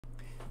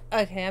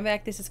Okay, I'm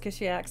back. This is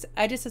Krisreacts.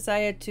 I just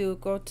decided to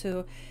go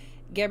to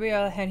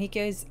Gabriel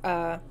Henrique's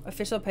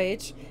official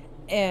page,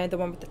 and the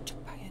one with the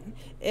button.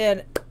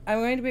 And I'm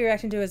going to be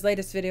reacting to his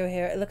latest video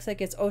here. It looks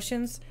like it's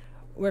Oceans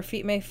Where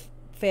Feet May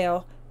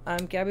Fail.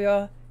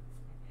 Gabriel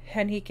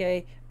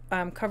Henrique,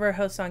 cover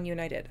Hillsong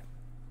United.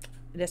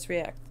 Let's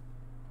react.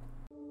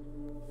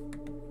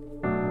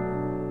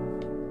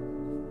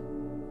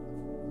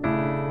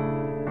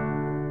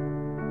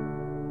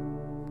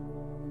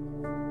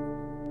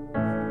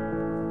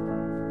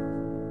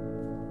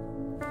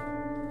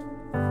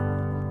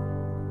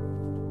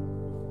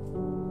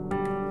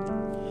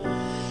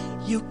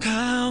 You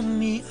call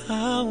me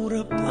out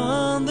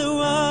upon the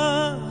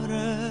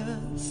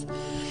waters,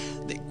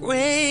 the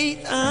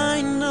great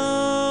I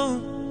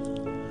know,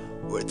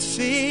 where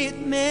feet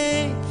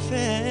may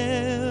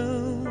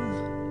fail.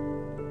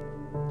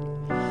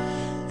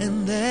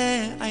 And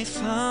there I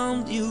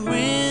found you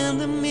in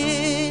the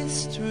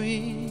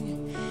mystery,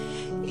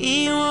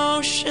 in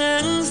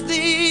oceans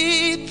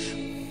deep,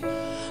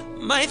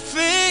 my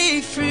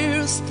faith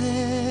will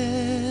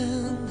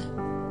stand.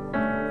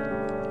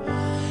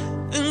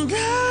 And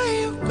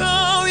I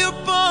call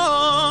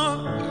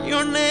upon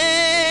your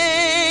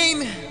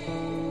name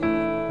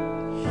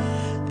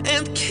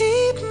and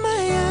keep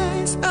my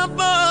eyes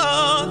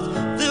above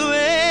the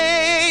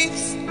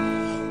waves.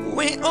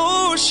 When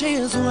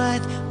oceans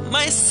wide,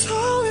 my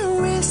soul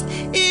will rest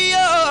in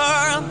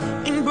your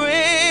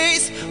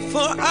embrace.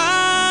 For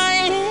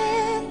I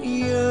am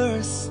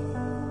yours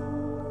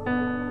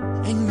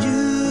and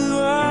you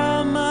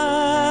are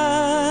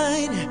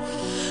mine.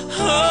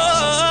 Oh.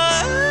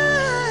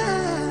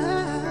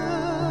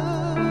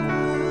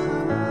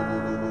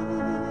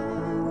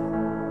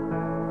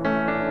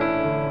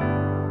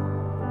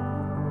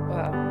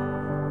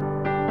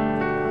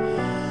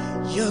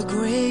 Your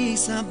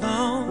grace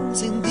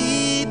abounds in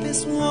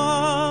deepest waters.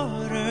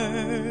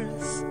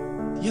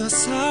 Your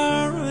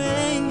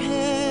sorrowing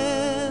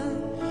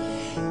hand,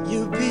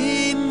 you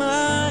be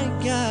my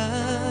God.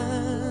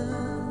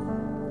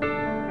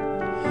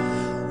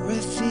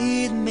 Where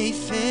feet may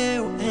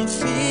fail and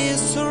fear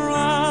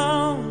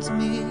surrounds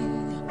me,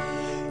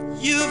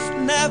 you've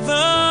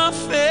never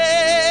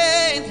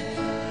failed.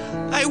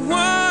 I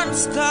won't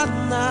stop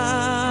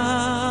now.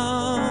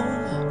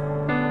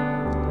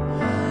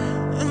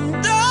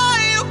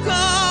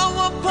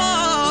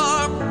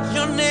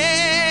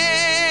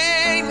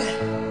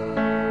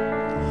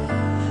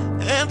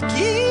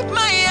 Keep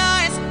my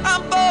eyes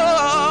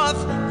above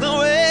the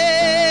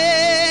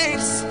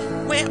waves.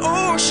 When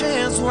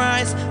oceans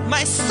rise,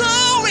 my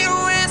soul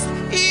will rest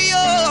in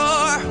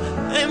your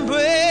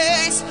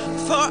embrace.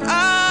 For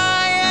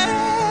I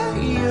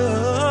am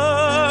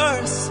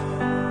yours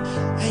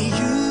and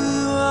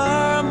you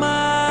are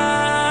mine.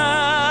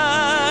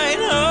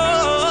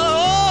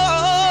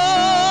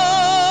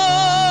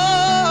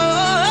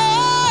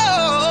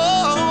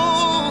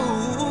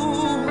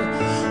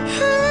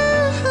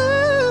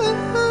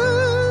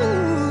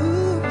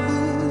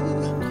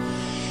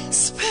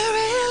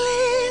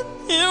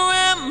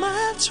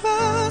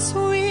 Trust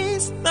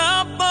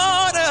without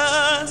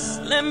borders.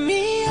 Let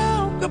me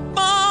walk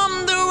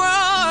upon the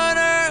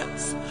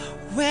waters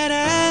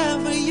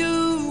wherever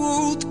you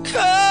would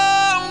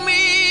call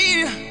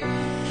me.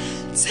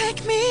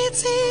 Take me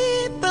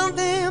deeper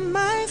than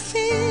my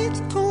feet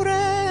could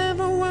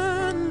ever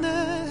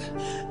wander,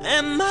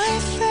 and my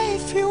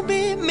faith will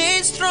be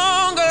made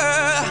stronger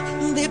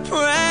in the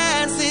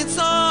presence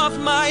of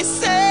my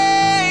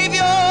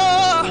Savior.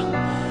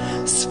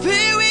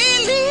 Spirit,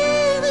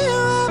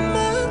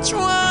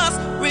 trust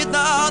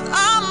without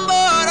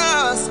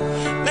borders.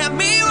 Let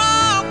me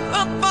walk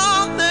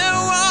upon the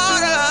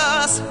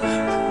waters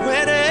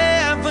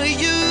wherever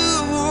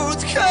you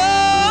would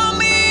call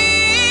me.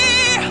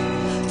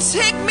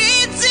 Take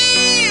me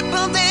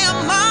deeper than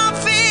my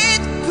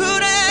feet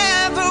could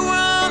ever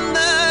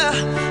wander,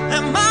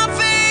 and my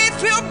faith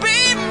will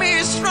bring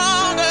me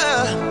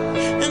stronger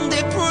in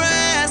the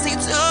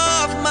presence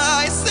of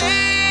my Savior.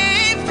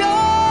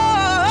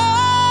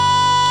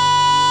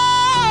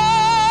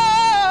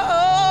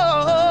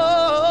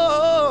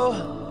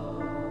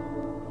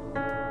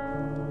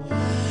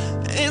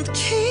 And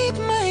keep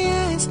my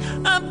eyes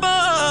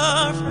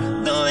above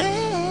the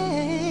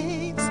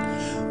waves.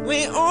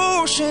 When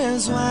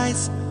oceans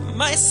rise,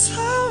 my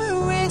soul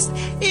will rest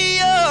in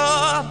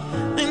your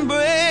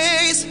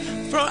embrace.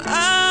 For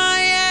I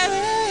am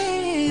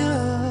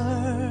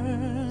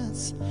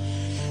yours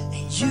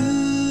and you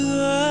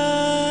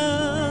are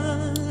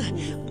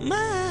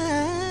mine.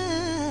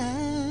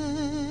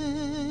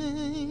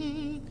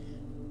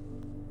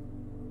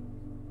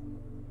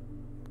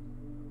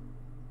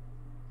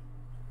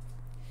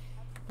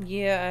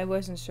 Yeah, I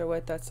wasn't sure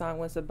what that song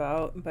was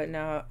about, but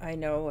now I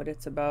know what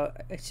it's about.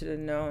 I should have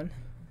known.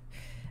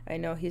 I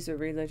know he's a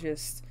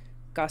religious,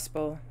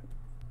 gospel,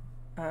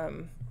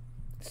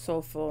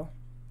 soulful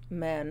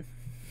man.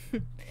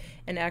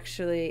 And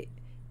actually,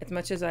 as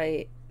much as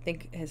I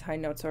think his high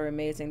notes are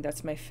amazing,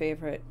 that's my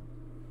favorite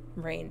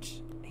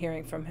range,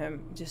 hearing from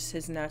him. Just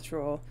his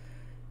natural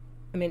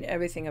I mean,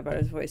 everything about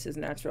his voice is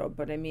natural,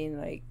 but I mean,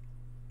 like,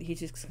 he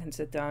just can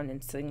sit down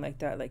and sing like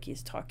that, like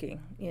he's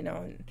talking, you know,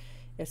 and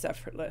it's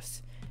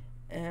effortless.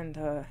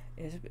 And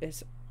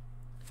it's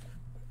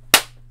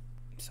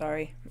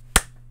sorry,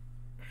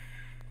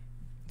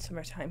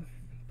 summertime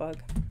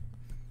bug.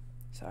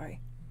 Sorry.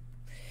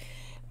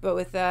 But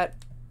with that,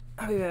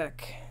 I'll be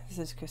back. This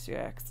is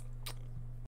Krisreacts.